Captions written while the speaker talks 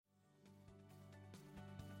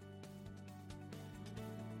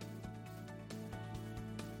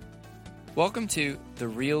Welcome to The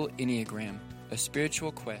Real Enneagram, a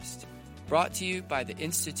spiritual quest, brought to you by the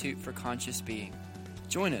Institute for Conscious Being.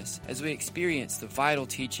 Join us as we experience the vital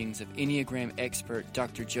teachings of Enneagram expert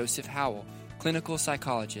Dr. Joseph Howell, clinical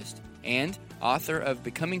psychologist, and author of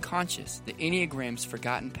Becoming Conscious, the Enneagram's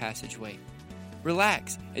Forgotten Passageway.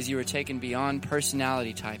 Relax as you are taken beyond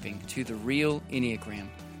personality typing to the real Enneagram,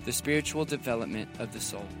 the spiritual development of the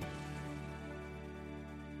soul.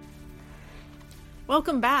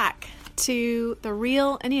 Welcome back to The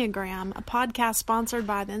Real Enneagram, a podcast sponsored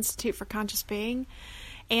by the Institute for Conscious Being.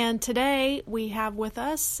 And today we have with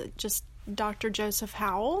us just Dr. Joseph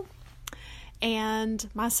Howell and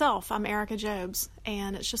myself. I'm Erica Jobes,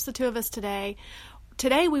 and it's just the two of us today.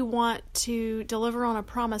 Today we want to deliver on a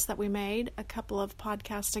promise that we made a couple of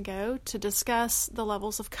podcasts ago to discuss the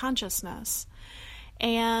levels of consciousness.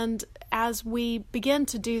 And as we begin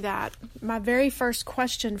to do that, my very first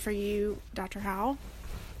question for you, Dr. Howell,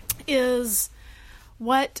 is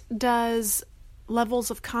what does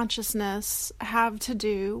levels of consciousness have to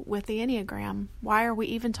do with the Enneagram? Why are we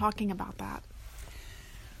even talking about that?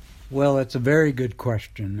 Well, it's a very good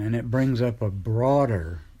question, and it brings up a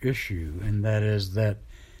broader issue, and that is that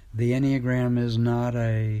the Enneagram is not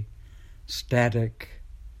a static,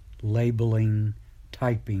 labeling,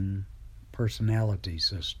 typing personality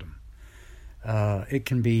system. It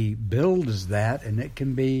can be billed as that, and it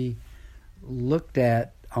can be looked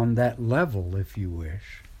at on that level, if you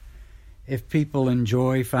wish. If people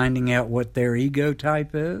enjoy finding out what their ego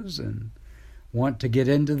type is and want to get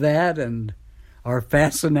into that and are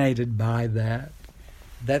fascinated by that,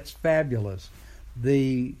 that's fabulous.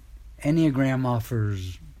 The Enneagram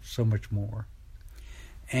offers so much more.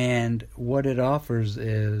 And what it offers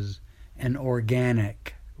is an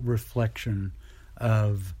organic reflection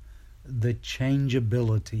of the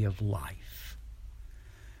changeability of life.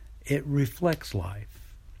 It reflects life.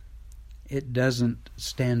 It doesn't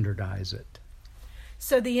standardize it.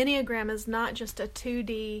 So the Enneagram is not just a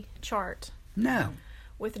 2D chart. No.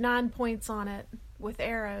 With 9 points on it, with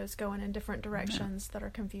arrows going in different directions that are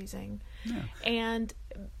confusing. No.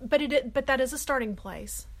 But that is a starting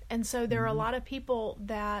place. And so there are a lot of people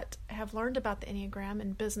that have learned about the Enneagram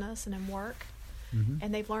in business and in work.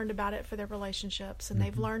 And they've learned about it for their relationships, and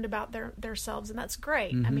they've learned about themselves, and that's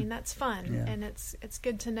great. I mean, that's fun, and it's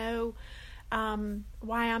good to know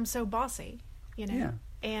why I'm so bossy,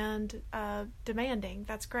 and demanding.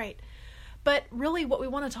 That's great. But really, what we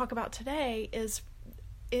want to talk about today is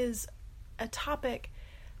a topic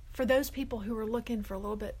for those people who are looking for a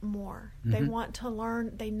little bit more. They want to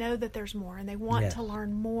learn. They know that there's more, and they want to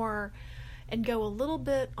learn more and go a little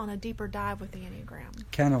bit on a deeper dive with the Enneagram.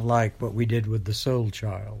 Kind of like what we did with the Soul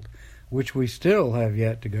Child, which we still have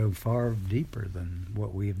yet to go far deeper than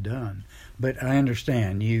what we've done. But I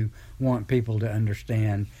understand you want people to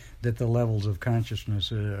understand that the levels of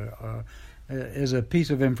consciousness is a piece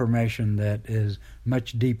of information that is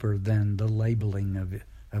much deeper than the labeling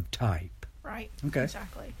of type. Right. Okay.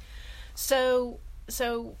 Exactly. So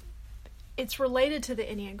it's related to the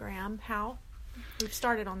Enneagram. How? We've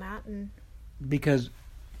started on that. Because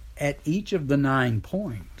at each of the 9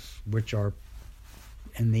 points, which are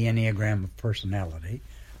in the Enneagram of personality,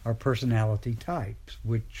 are personality types,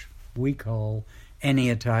 which we call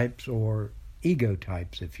enneatypes or ego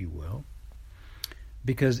types, if you will,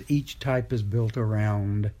 because each type is built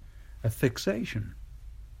around a fixation,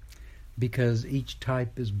 because each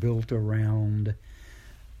type is built around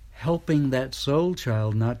helping that soul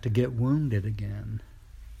child not to get wounded again.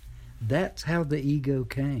 That's how the ego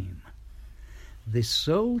came. The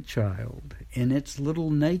soul child, in its little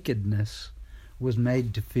nakedness, was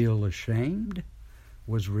made to feel ashamed,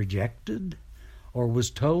 was rejected, or was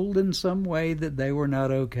told in some way that they were not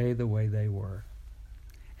okay the way they were.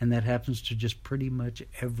 And that happens to just pretty much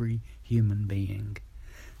every human being.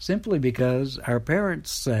 Simply because our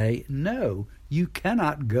parents say, no, you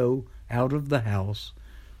cannot go out of the house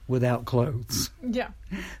without clothes. Yeah.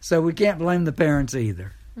 So we can't blame the parents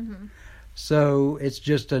either. So it's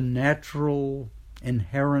just a natural,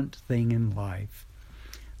 inherent thing in life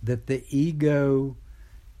that the ego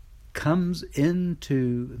comes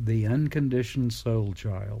into the unconditioned soul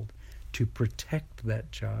child to protect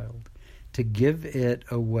that child, to give it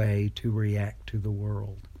a way to react to the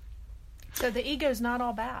world. So the ego's not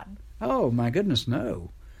all bad. Oh, my goodness, no.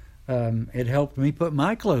 It helped me put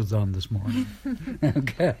my clothes on this morning.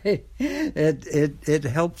 Okay? It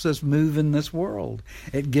helps us move in this world.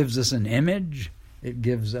 It gives us an image. It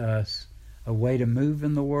gives us a way to move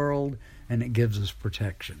in the world, and it gives us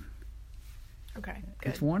protection. Okay, good.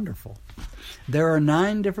 It's wonderful. There are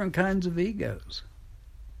 9 different kinds of egos,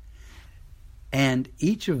 and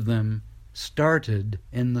each of them started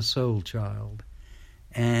in the soul child.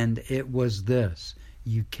 And it was this: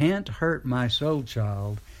 you can't hurt my soul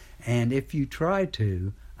child, and if you try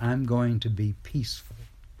to, I'm going to be peaceful.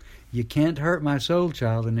 You can't hurt my soul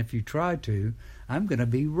child, and if you try to, I'm going to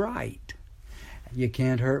be right. You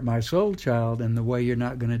can't hurt my soul child, and the way you're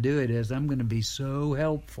not going to do it is I'm going to be so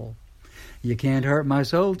helpful. You can't hurt my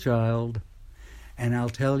soul child, and I'll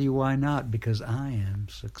tell you why not, because I am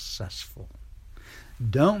successful.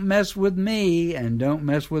 Don't mess with me, and don't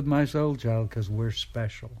mess with my soul child, because we're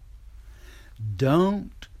special.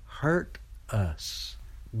 Don't hurt us.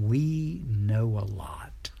 We know a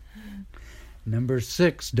lot. Number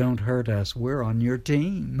 6, don't hurt us. We're on your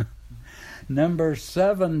team. Number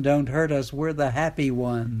 7, don't hurt us. We're the happy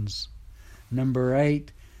ones. Number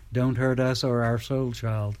 8, don't hurt us or our soul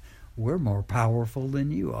child. We're more powerful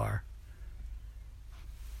than you are.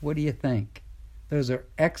 What do you think? Those are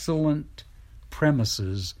excellent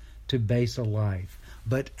premises to base a life.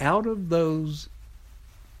 But out of those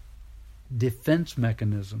defense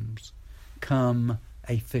mechanisms come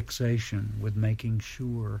a fixation with making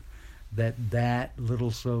sure that that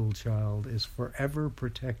little soul child is forever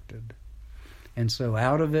protected. And so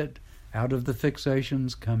out of it, out of the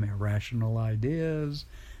fixations come irrational ideas,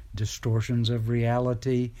 distortions of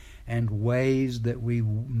reality, and ways that we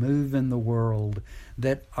move in the world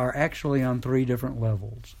that are actually on 3 different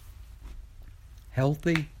levels: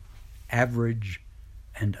 healthy, average,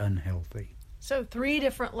 and unhealthy. So 3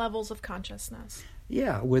 different levels of consciousness.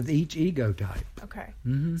 Yeah, with each ego type. Okay.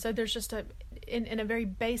 Mm-hmm. So there's just in a very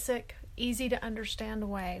basic, easy to understand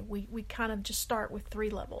way, we kind of just start with 3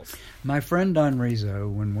 levels. My friend Don Rizzo,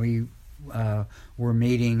 when we were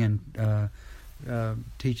meeting and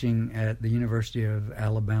teaching at the University of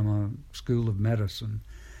Alabama School of Medicine,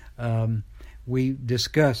 we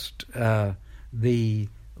discussed the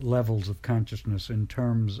levels of consciousness in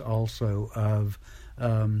terms also of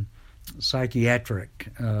psychiatric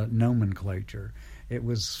nomenclature. It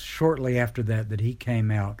was shortly after that he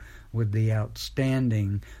came out with the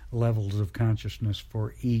outstanding levels of consciousness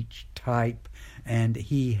for each type, and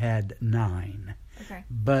he had 9. Okay.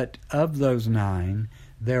 But of those 9,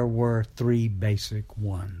 there were 3 basic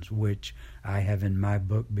ones, which I have in my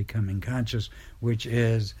book, Becoming Conscious, which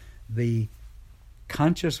is the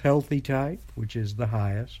conscious healthy type, which is the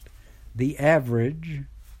highest, the average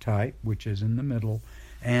type, which is in the middle,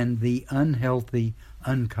 and the unhealthy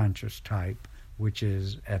unconscious type, which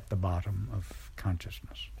is at the bottom of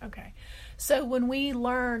consciousness. Okay. So when we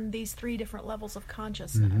learn these 3 different levels of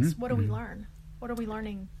consciousness, what do we learn? What are we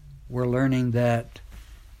learning? We're learning that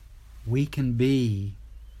we can be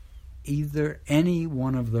either any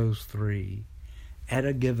one of those 3 at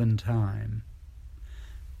a given time,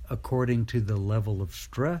 according to the level of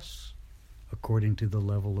stress, according to the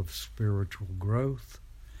level of spiritual growth,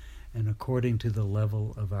 and according to the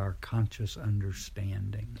level of our conscious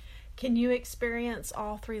understanding. Can you experience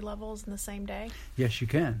all 3 levels in the same day? Yes, you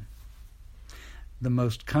can. The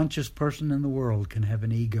most conscious person in the world can have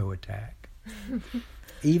an ego attack.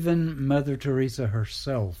 Even Mother Teresa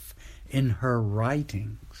herself, in her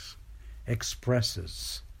writings,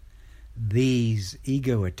 expresses these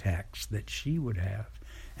ego attacks that she would have.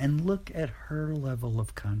 And look at her level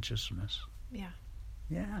of consciousness. Yeah.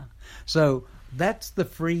 Yeah. So that's the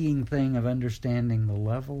freeing thing of understanding the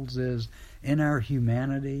levels is in our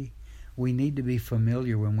humanity, we need to be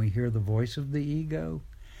familiar when we hear the voice of the ego,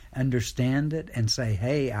 understand it, and say,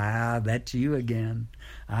 hey, that's you again.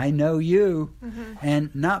 I know you. Mm-hmm.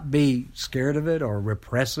 And not be scared of it or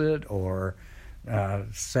repress it or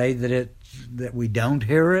say that we don't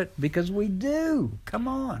hear it, because we do. Come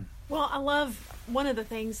on. Well, I love one of the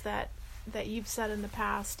things that you've said in the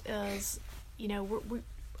past is,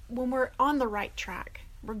 when we're on the right track,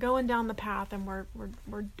 we're going down the path and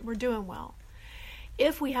we're doing well.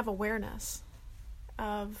 If we have awareness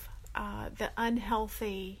of the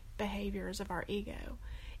unhealthy behaviors of our ego,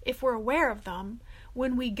 if we're aware of them,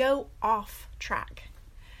 when we go off track,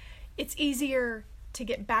 it's easier to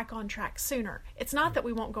get back on track sooner. It's not that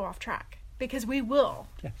we won't go off track, because we will.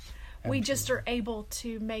 Yes, we just are able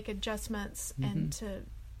to make adjustments and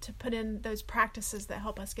to put in those practices that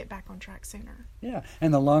help us get back on track sooner. Yeah,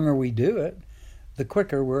 and the longer we do it, the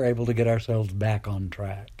quicker we're able to get ourselves back on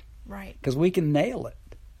track. Right. Because we can nail it.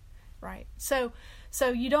 Right. So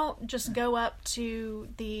you don't just go up to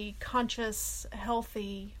the conscious,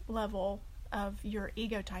 healthy level of your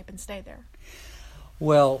ego type and stay there.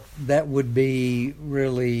 Well, that would be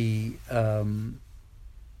really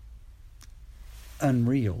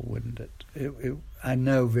unreal, wouldn't it? I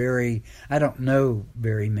don't know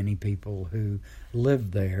very many people who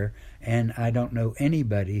live there, and I don't know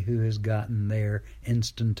anybody who has gotten there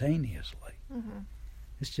instantaneously. Mm-hmm.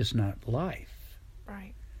 It's just not life.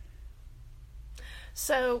 Right.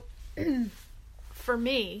 So, for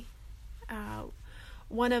me,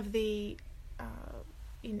 one of the,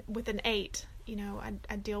 with an 8,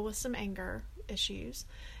 I deal with some anger issues,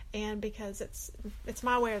 and because it's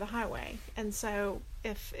my way or the highway. And so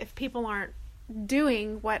if people aren't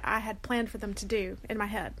doing what I had planned for them to do in my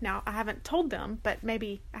head, now I haven't told them, but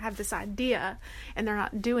maybe I have this idea and they're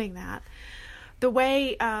not doing that. The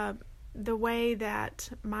way that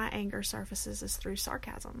my anger surfaces is through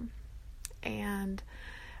sarcasm. And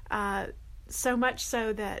so much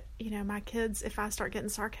so that, my kids, if I start getting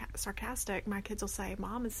sarcastic, my kids will say,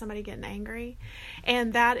 "Mom, is somebody getting angry?"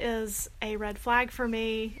 And that is a red flag for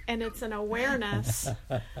me, and it's an awareness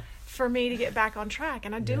for me to get back on track.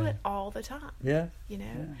 And I do it all the time. Yeah.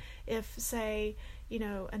 If, say,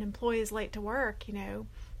 an employee is late to work,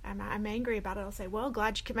 I'm angry about it. I'll say, "Well,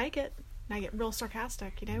 glad you could make it." And I get real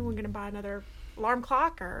sarcastic, we're going to buy another alarm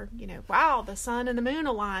clock, or, wow, the sun and the moon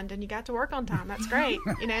aligned and you got to work on time. That's great,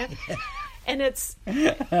 And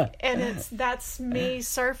that's me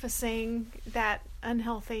surfacing that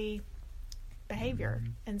unhealthy behavior.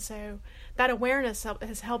 Mm-hmm. And so that awareness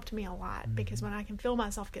has helped me a lot, mm-hmm. because when I can feel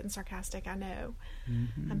myself getting sarcastic, I know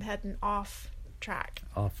mm-hmm. I'm heading off track.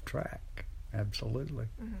 Off track. Absolutely.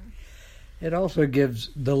 Mm-hmm. It also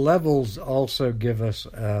the levels also give us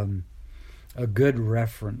a good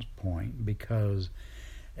reference point, because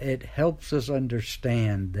it helps us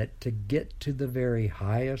understand that to get to the very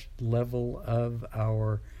highest level of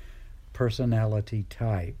our personality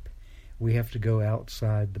type, we have to go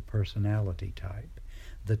outside the personality type.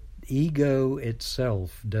 The ego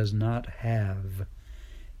itself does not have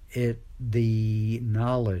the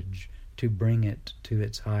knowledge to bring it to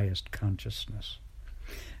its highest consciousness.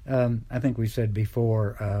 I think we said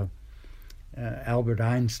before, Albert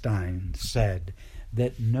Einstein said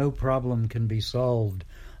that no problem can be solved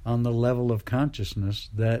on the level of consciousness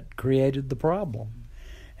that created the problem.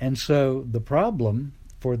 And so the problem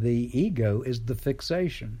for the ego is the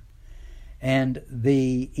fixation. And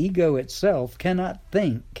the ego itself cannot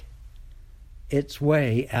think its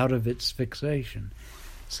way out of its fixation.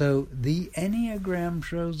 So the Enneagram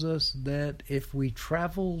shows us that if we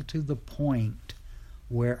travel to the point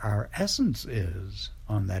where our essence is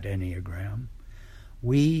on that Enneagram,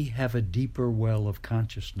 we have a deeper well of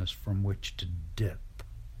consciousness from which to dip.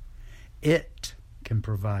 It can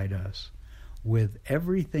provide us with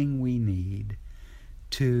everything we need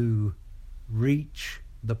to reach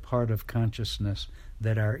the part of consciousness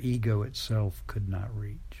that our ego itself could not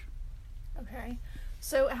reach. Okay.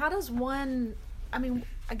 So how does one,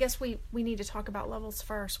 I guess we need to talk about levels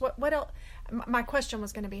first. What else? My question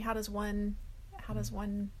was going to be, how does one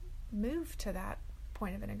move to that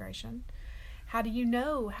point of integration? How do you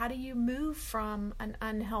know? How do you move from an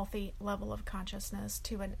unhealthy level of consciousness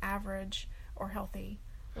to an average or healthy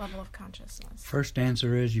level of consciousness? First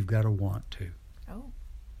answer is you've got to want to. Oh.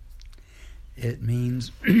 It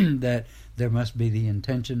means that there must be the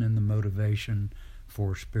intention and the motivation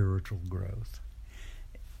for spiritual growth.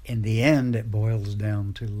 In the end, it boils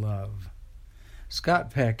down to love.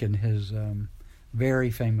 Scott Peck, in his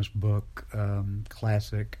very famous book,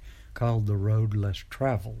 classic, called The Road Less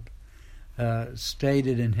Traveled,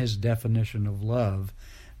 stated in his definition of love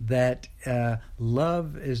that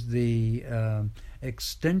love is the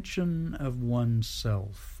extension of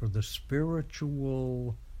oneself for the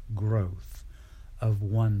spiritual growth of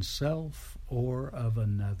oneself or of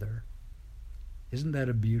another. Isn't that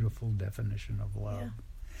a beautiful definition of love? Yeah.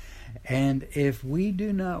 And if we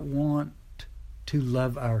do not want to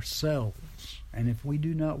love ourselves, and if we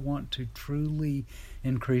do not want to truly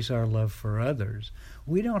increase our love for others,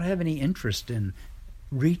 we don't have any interest in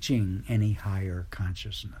reaching any higher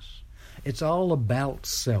consciousness. It's all about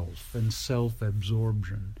self and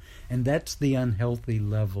self-absorption, and that's the unhealthy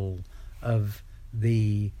level of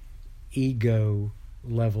the ego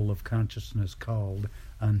level of consciousness, called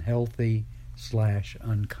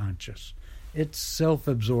unhealthy/unconscious. It's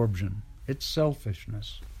self-absorption. It's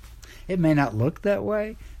selfishness. It may not look that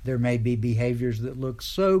way. There may be behaviors that look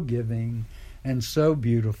so giving and so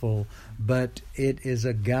beautiful, but it is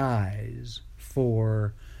a guise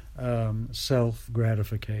for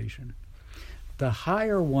self-gratification. The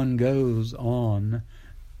higher one goes on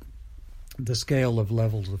the scale of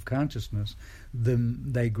levels of consciousness,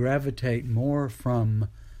 they gravitate more from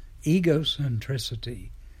egocentricity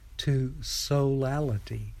to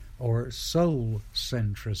soulality or soul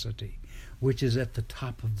centricity, which is at the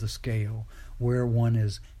top of the scale, where one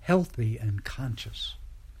is healthy and conscious.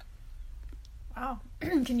 Wow.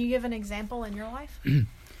 Can you give an example in your life?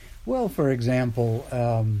 Well, for example,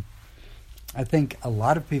 I think a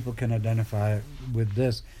lot of people can identify with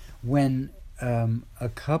this. When a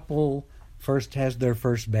couple first has their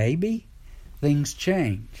first baby, things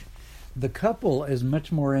change. The couple is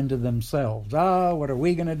much more into themselves. Oh, what are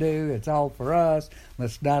we going to do? It's all for us.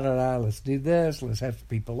 Let's let's do this. Let's have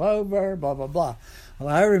people over, blah, blah, blah. Well,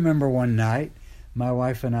 I remember one night, my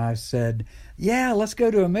wife and I said, yeah, let's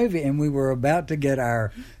go to a movie. And we were about to get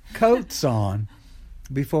our coats on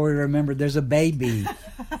before we remembered there's a baby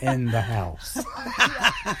in the house.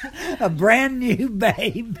 A brand new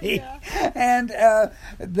baby. Yeah. And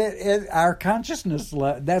our consciousness,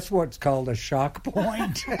 that's what's called a shock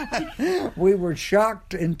point. We were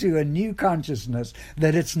shocked into a new consciousness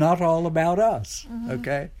that it's not all about us. Mm-hmm.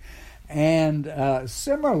 Okay? And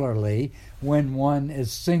similarly, when one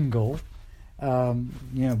is single,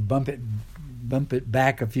 bump it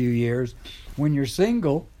back a few years. When you're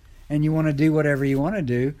single and you want to do whatever you want to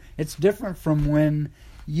do, it's different from when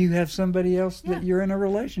you have somebody else that you're in a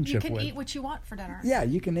relationship with. You can eat what you want for dinner. Yeah,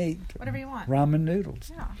 you can eat whatever you want. Ramen noodles.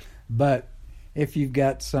 Yeah. But if you've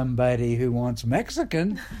got somebody who wants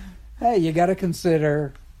Mexican, hey, you got to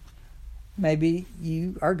consider maybe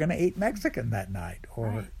you are going to eat Mexican that night, or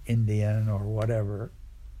right. Indian or whatever.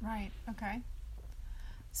 Right. Okay.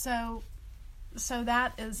 So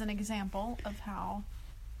that is an example of how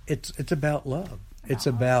it's about love. It's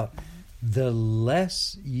about the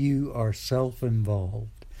less you are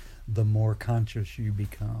self-involved, the more conscious you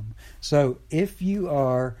become. So if you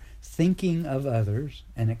are thinking of others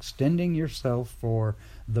and extending yourself for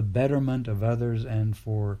the betterment of others and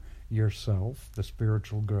for yourself, the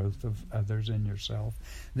spiritual growth of others in yourself,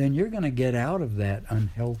 then you're going to get out of that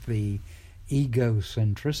unhealthy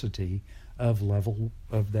egocentricity of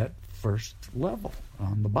that first level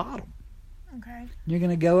on the bottom. Okay. You're going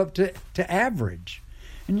to go up to average,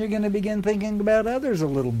 and you're going to begin thinking about others a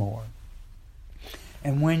little more.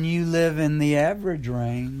 And when you live in the average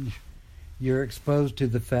range, you're exposed to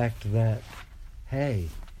the fact that, hey,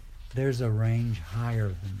 there's a range higher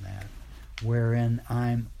than that, wherein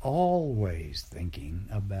I'm always thinking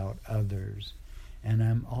about others, and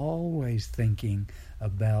I'm always thinking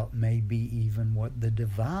about maybe even what the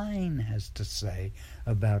divine has to say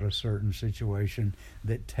about a certain situation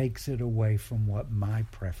that takes it away from what my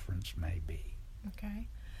preference may be. Okay.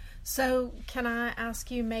 So can I ask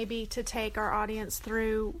you maybe to take our audience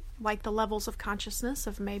through like the levels of consciousness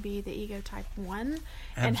of maybe the ego type 1 Absolutely.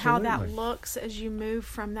 And how that looks as you move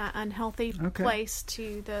from that unhealthy place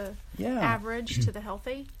to the average to the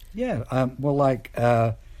healthy? Yeah.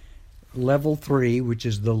 Level 3, which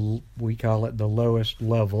is we call it the lowest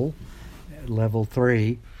level, level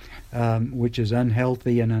 3, which is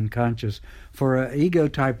unhealthy and unconscious. For an ego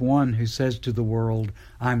type 1 who says to the world,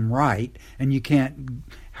 I'm right, and you can't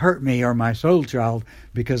hurt me or my soul child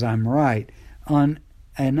because I'm right. On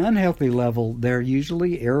an unhealthy level, they're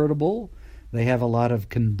usually irritable. They have a lot of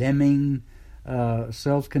condemning,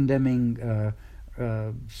 self-condemning,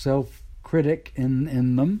 self-critic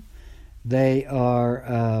in them. They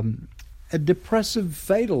are a depressive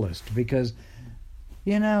fatalist because,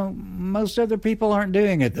 most other people aren't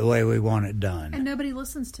doing it the way we want it done. And nobody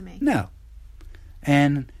listens to me. No.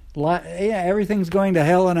 And everything's going to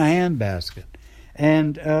hell in a handbasket.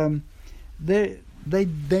 And they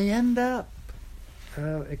end up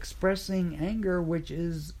expressing anger, which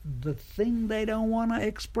is the thing they don't want to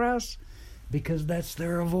express because that's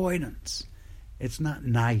their avoidance. It's not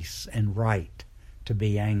nice and right to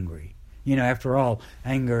be angry. After all,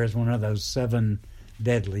 anger is one of those 7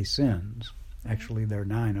 deadly sins. Actually, there are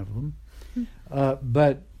 9 of them.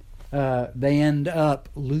 But they end up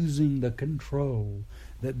losing the control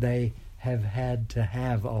that they have had to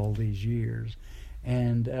have all these years.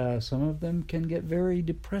 And some of them can get very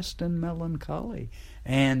depressed and melancholy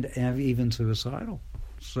and even suicidal.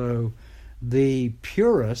 So the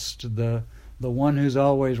purist, the one who's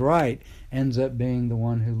always right, ends up being the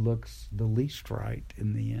one who looks the least right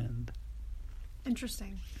in the end.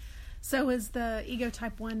 Interesting. So as the ego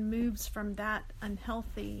type 1 moves from that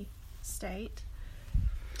unhealthy state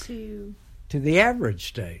to the average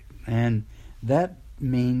state, and that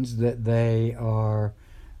means that they are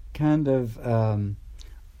kind of a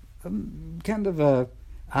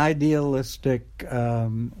idealistic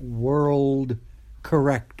world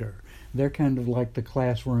corrector. They're kind of like the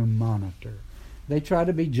classroom monitor. They try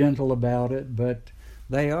to be gentle about it, but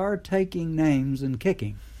they are taking names and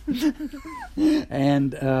kicking.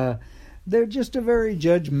 And they're just a very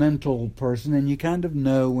judgmental person, and you kind of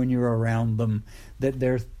know when you're around them that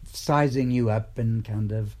they're sizing you up and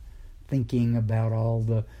kind of thinking about all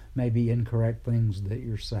the maybe incorrect things that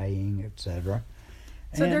you're saying, etc.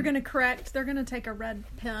 So they're going to take a red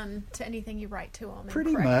pen to anything you write to them.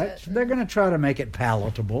 Pretty much. They're going to try to make it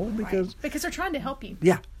palatable because they're trying to help you.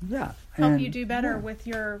 Yeah. Help you do better with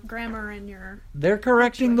your grammar and your... They're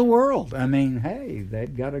correcting the world. I mean, hey,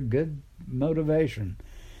 they've got a good motivation.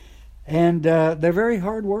 And they're very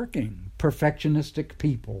hardworking, perfectionistic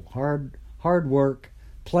people. Hard work,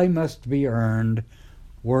 play must be earned,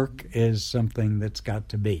 work is something that's got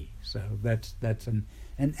to be. So that's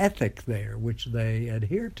an ethic there, which they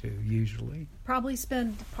adhere to usually. Probably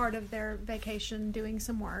spend part of their vacation doing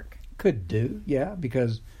some work. Could do, yeah,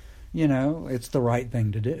 because, it's the right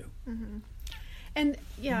thing to do. Mm-hmm. And,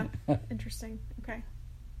 yeah, interesting. Okay.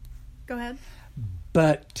 Go ahead.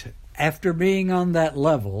 But after being on that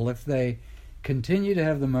level, if they continue to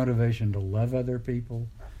have the motivation to love other people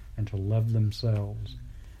and to love themselves,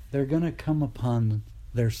 they're going to come upon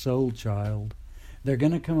their soul child. They're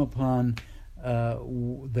going to come upon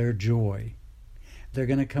their joy. They're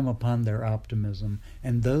going to come upon their optimism.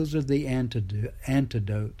 And those are the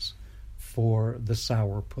antidotes for the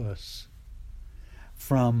sourpuss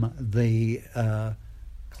from the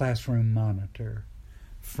classroom monitor,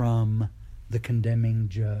 from the condemning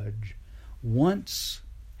judge. Once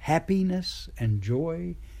happiness and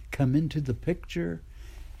joy come into the picture,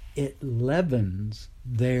 it leavens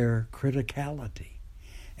their criticality.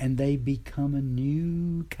 And they become a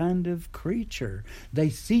new kind of creature. They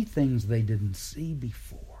see things they didn't see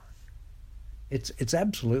before. It's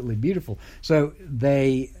absolutely beautiful. So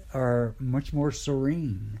they are much more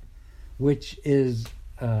serene, which is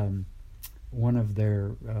one of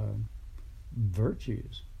their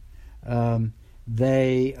virtues.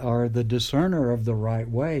 They are the discerner of the right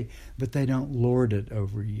way, but they don't lord it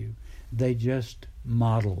over you. They just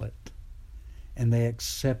model it, and they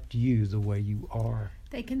accept you the way you are.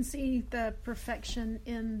 They can see the perfection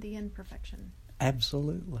in the imperfection.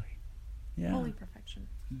 Absolutely. Yeah. Holy perfection.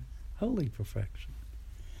 Holy perfection.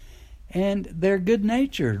 And they're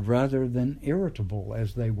good-natured rather than irritable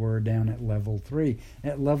as they were down at level 3.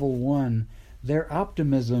 At level 1, their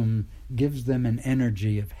optimism gives them an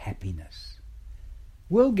energy of happiness.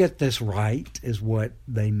 We'll get this right, is what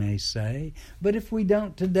they may say. But if we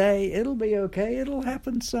don't today, it'll be okay. It'll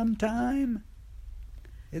happen sometime.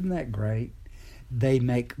 Isn't that great? They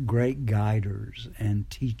make great guiders and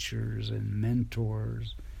teachers and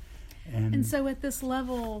mentors. And so at this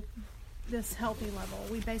level, this healthy level,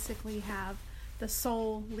 we basically have the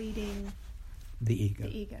soul leading the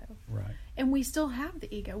ego. Right. And we still have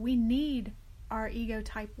the ego. We need our ego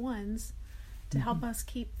type 1s to help us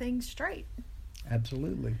keep things straight.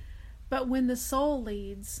 Absolutely. But when the soul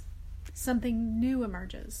leads, something new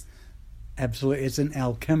emerges. Absolutely. It's an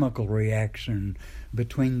alchemical reaction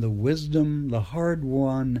between the wisdom, the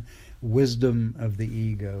hard-won wisdom of the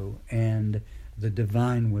ego, and the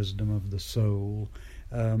divine wisdom of the soul.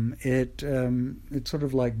 It's sort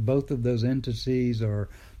of like both of those entities are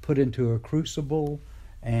put into a crucible,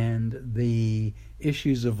 and the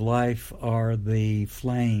issues of life are the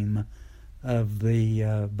flame of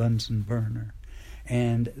the Bunsen burner.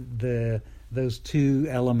 And those two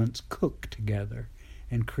elements cook together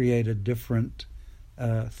and create a different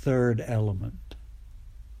third element.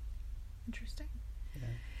 Interesting. Yeah.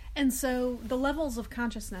 And so the levels of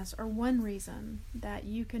consciousness are one reason that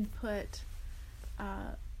you can put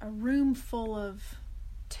a room full of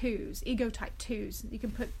 2s, ego type 2s.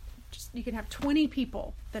 You can have 20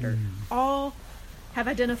 people that are all have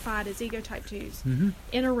identified as ego type 2s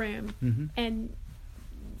in a room, and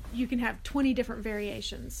you can have 20 different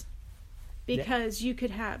variations. Because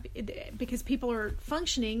because people are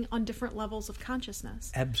functioning on different levels of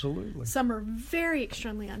consciousness. Absolutely. Some are very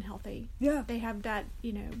extremely unhealthy. Yeah. They have that,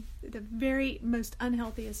 the very most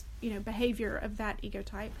unhealthiest, behavior of that ego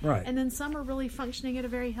type. Right. And then some are really functioning at a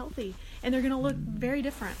very healthy, and they're going to look very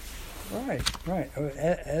different. Right.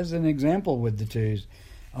 As an example with the 2s,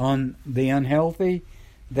 on the unhealthy,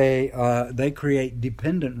 they create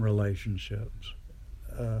dependent relationships.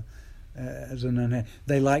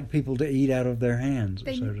 They like people to eat out of their hands, so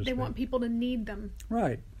to speak. They want people to need them.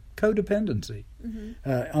 Right. Codependency.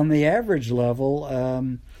 On the average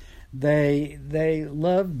level, they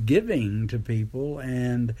love giving to people,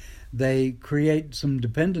 and they create some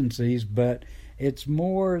dependencies, but it's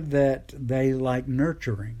more that they like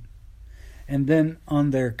nurturing. And then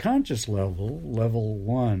on their conscious level, level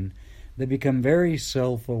 1, they become very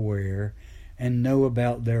self-aware and know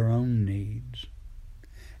about their own needs,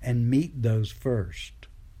 and meet those first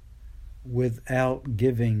without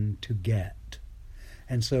giving to get.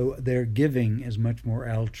 And so their giving is much more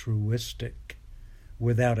altruistic,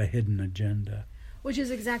 without a hidden agenda. Which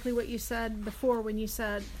is exactly what you said before when you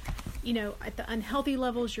said, at the unhealthy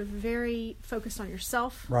levels, you're very focused on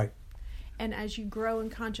yourself. Right. And as you grow in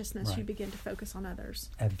consciousness, Right. you begin to focus on others.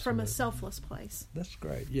 Absolutely. From a selfless place. That's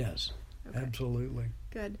great. Yes. Okay. Absolutely.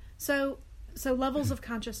 Good. So levels of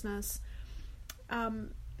consciousness,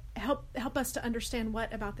 help us to understand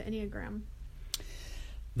what about the Enneagram?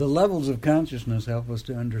 The levels of consciousness help us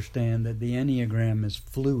to understand that the Enneagram is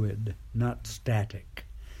fluid, not static.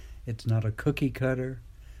 It's not a cookie cutter.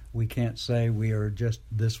 We can't say we are just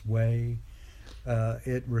this way.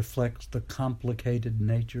 It reflects the complicated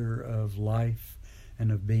nature of life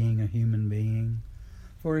and of being a human being.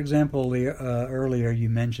 For example, earlier you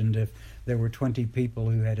mentioned if there were 20 people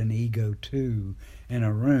who had an ego 2 in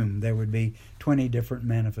a room, there would be 20 different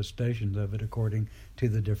manifestations of it according to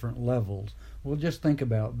the different levels. Well, just think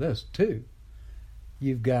about this, too.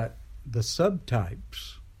 You've got the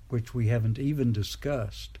subtypes, which we haven't even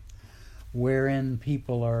discussed, wherein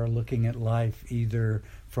people are looking at life either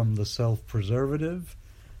from the self-preservative,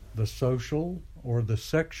 the social, or the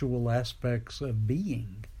sexual aspects of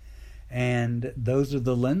being. And those are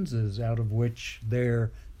the lenses out of which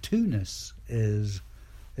their two-ness is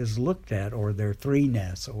looked at, or their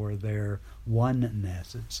three-ness, or their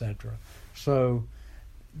one-ness, etc. So,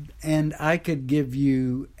 and I could give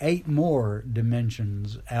you 8 more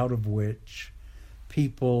dimensions out of which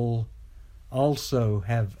people also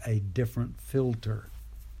have a different filter,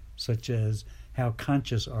 such as how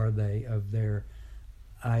conscious are they of their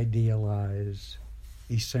idealized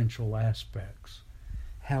essential aspects?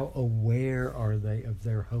 How aware are they of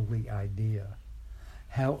their holy idea?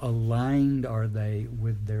 How aligned are they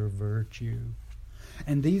with their virtue?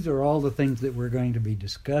 And these are all the things that we're going to be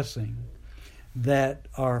discussing that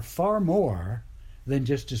are far more than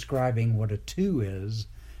just describing what a 2 is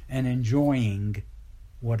and enjoying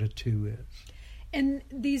what a 2 is. And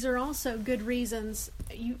these are also good reasons.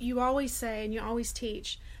 You always say and you always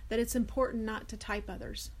teach that it's important not to type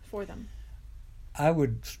others for them. I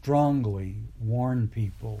would strongly warn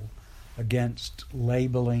people against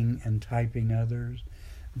labeling and typing others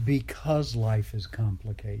because life is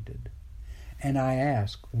complicated. And I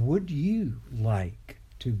ask, would you like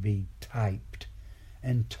to be typed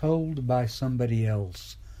and told by somebody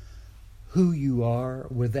else who you are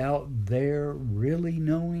without their really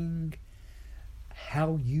knowing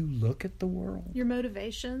how you look at the world? Your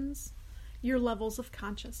motivations, your levels of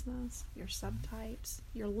consciousness, your subtypes,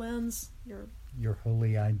 your lens, your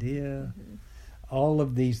holy idea, all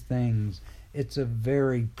of these things. It's a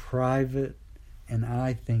very private and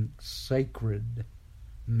I think sacred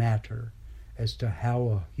matter as to how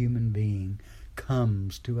a human being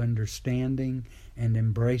comes to understanding and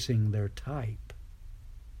embracing their type.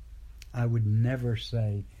 I would never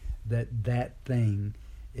say that that thing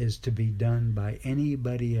is to be done by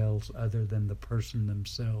anybody else other than the person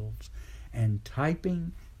themselves. And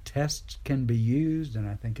typing tests can be used, and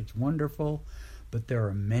I think it's wonderful, but there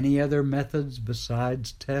are many other methods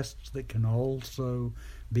besides tests that can also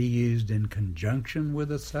be used in conjunction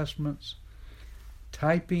with assessments.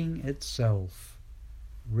 Typing itself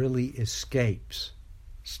really escapes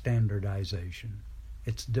standardization.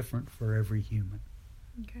 It's different for every human.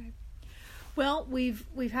 Okay. Well, we've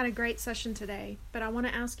had a great session today, but I want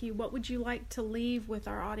to ask you, what would you like to leave with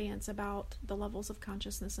our audience about the levels of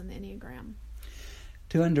consciousness in the Enneagram?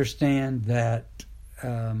 To understand that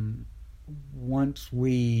once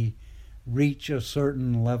we reach a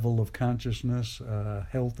certain level of consciousness, a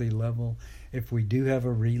healthy level, if we do have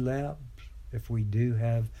a relapse, if we do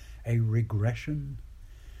have a regression,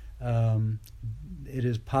 it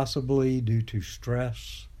is possibly due to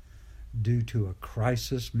stress, due to a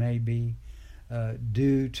crisis maybe,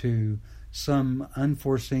 due to some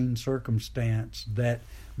unforeseen circumstance that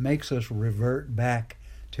makes us revert back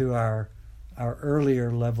to our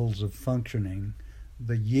earlier levels of functioning,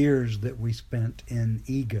 the years that we spent in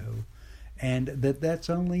ego, and that's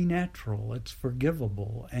only natural, it's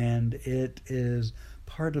forgivable, and it is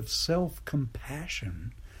part of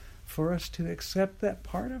self-compassion for us to accept that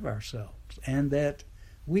part of ourselves, and that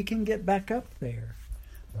we can get back up there,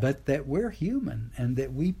 but that we're human, and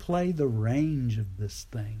that we play the range of this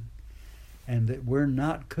thing, and that we're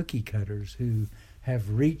not cookie cutters who have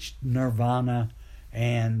reached nirvana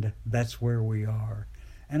and that's where we are.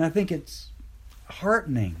 And I think it's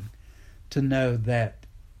heartening to know that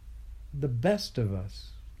the best of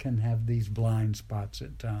us can have these blind spots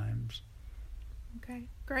at times. Okay,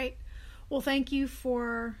 great. Well, thank you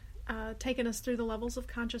for taking us through the levels of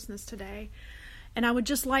consciousness today. And I would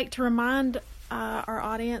just like to remind our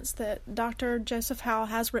audience that Dr. Joseph Howell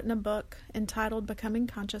has written a book entitled Becoming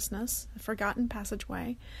Consciousness, A Forgotten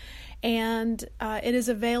Passageway. And it is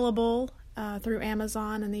available through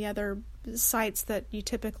Amazon and the other sites that you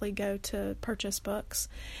typically go to purchase books.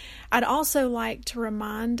 I'd also like to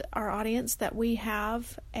remind our audience that we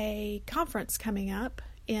have a conference coming up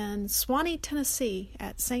in Swanee, Tennessee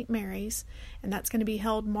at St. Mary's, and that's going to be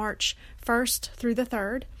held March 1st through the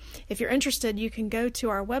 3rd. If you're interested, you can go to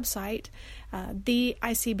our website,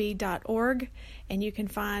 theicb.org, and you can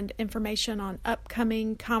find information on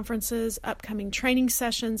upcoming conferences, upcoming training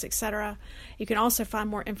sessions, etc. You can also find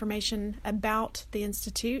more information about the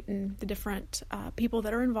Institute and the different people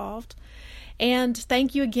that are involved. And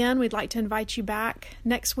thank you again. We'd like to invite you back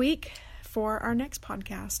next week for our next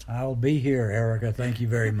podcast. I'll be here, Erica. Thank you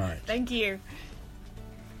very much. Thank you.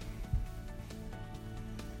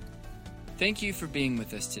 Thank you for being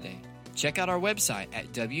with us today. Check out our website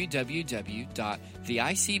at www.theicb.org.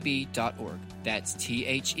 That's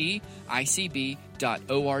THEICB.org.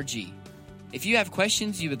 If you have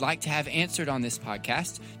questions you would like to have answered on this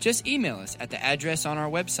podcast, just email us at the address on our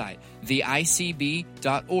website,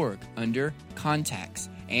 theicb.org, under Contacts.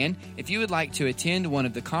 And if you would like to attend one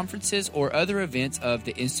of the conferences or other events of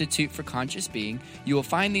the Institute for Conscious Being, you will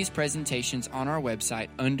find these presentations on our website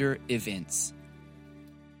under Events.